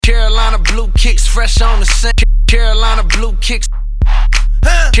Carolina blue kicks fresh on the scent. Carolina blue kicks.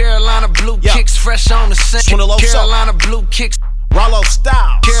 Carolina blue kicks fresh on the scent. Carolina blue kicks. Ralo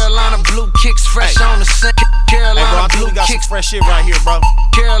Stylez. Carolina blue kicks fresh on the scent. Carolina blue kicks. Fresh shit right here, bro.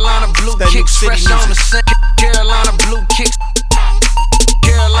 Carolina blue kicks fresh on the scent. Carolina blue kicks.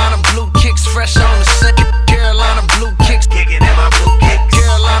 Carolina blue kicks fresh on the scent. Carolina blue kicks. Kicking in my blue kicks.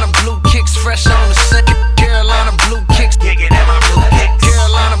 Carolina blue kicks fresh on the scent. Carolina blue kicks. Kicking in my blue kicks.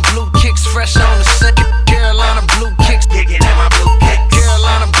 Carolina blue kicks fresh on the scent. Carolina blue kicks. Kicking in my blue kicks.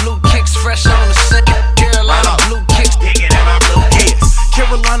 Carolina blue kicks fresh on the scent. Carolina blue kicks. Kicking in my blue kicks.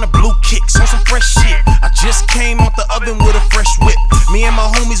 Carolina blue kicks on some fresh shit. I just came out the oven with a fresh whip. Me and my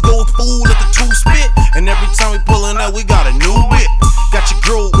homies go fool at the two spit, and every time we pullin' up, we got a new whip. Got your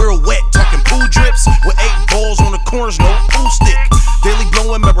girl real wet, talking poo drips with 8 balls on the corners, no pool stick. Daily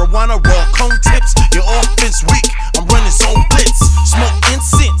blowing marijuana, raw cone tips. Your offense weak, I'm running zone blitz. Smoke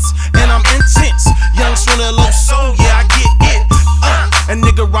incense, and I'm intense. Young Swendal, low soul, yeah I get it. And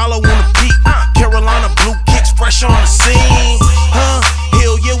nigga Ralo on the beat. Carolina blue kicks fresh on the scene.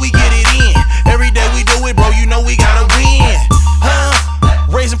 Hell yeah, we get it in. Every day we do it, bro. You know we gotta win.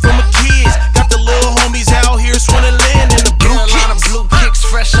 Raising from a kids, got the little homies out here swindling in the blue Carolina kicks. blue kicks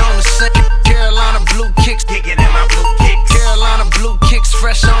fresh on the scent. Carolina blue kicks. Kicking in my blue kicks. Carolina blue kicks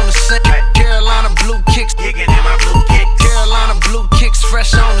fresh on the scent. Carolina blue kicks. Kicking in my blue kicks. Carolina blue kicks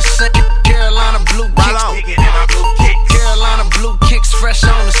fresh on the scent. Carolina blue kicks. Kicking in my blue kicks. Carolina blue kicks fresh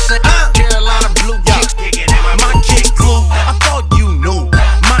on the scent. Carolina blue kicks. Kicking in my My blue kick kicks. glue, I thought you knew.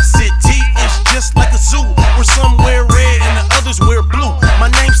 My city is just like a zoo. Where some wear red and the others wear blue. My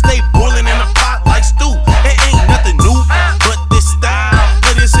name stay boiling in a pot like stew. It ain't nothing new, but this style.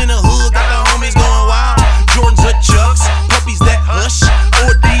 Ladies in the hood, got the homies going wild. Jordans or Chucks, puppies that hush,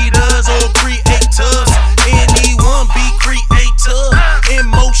 or Adidas or creators. Anyone be creator in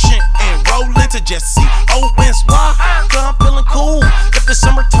motion and roll into just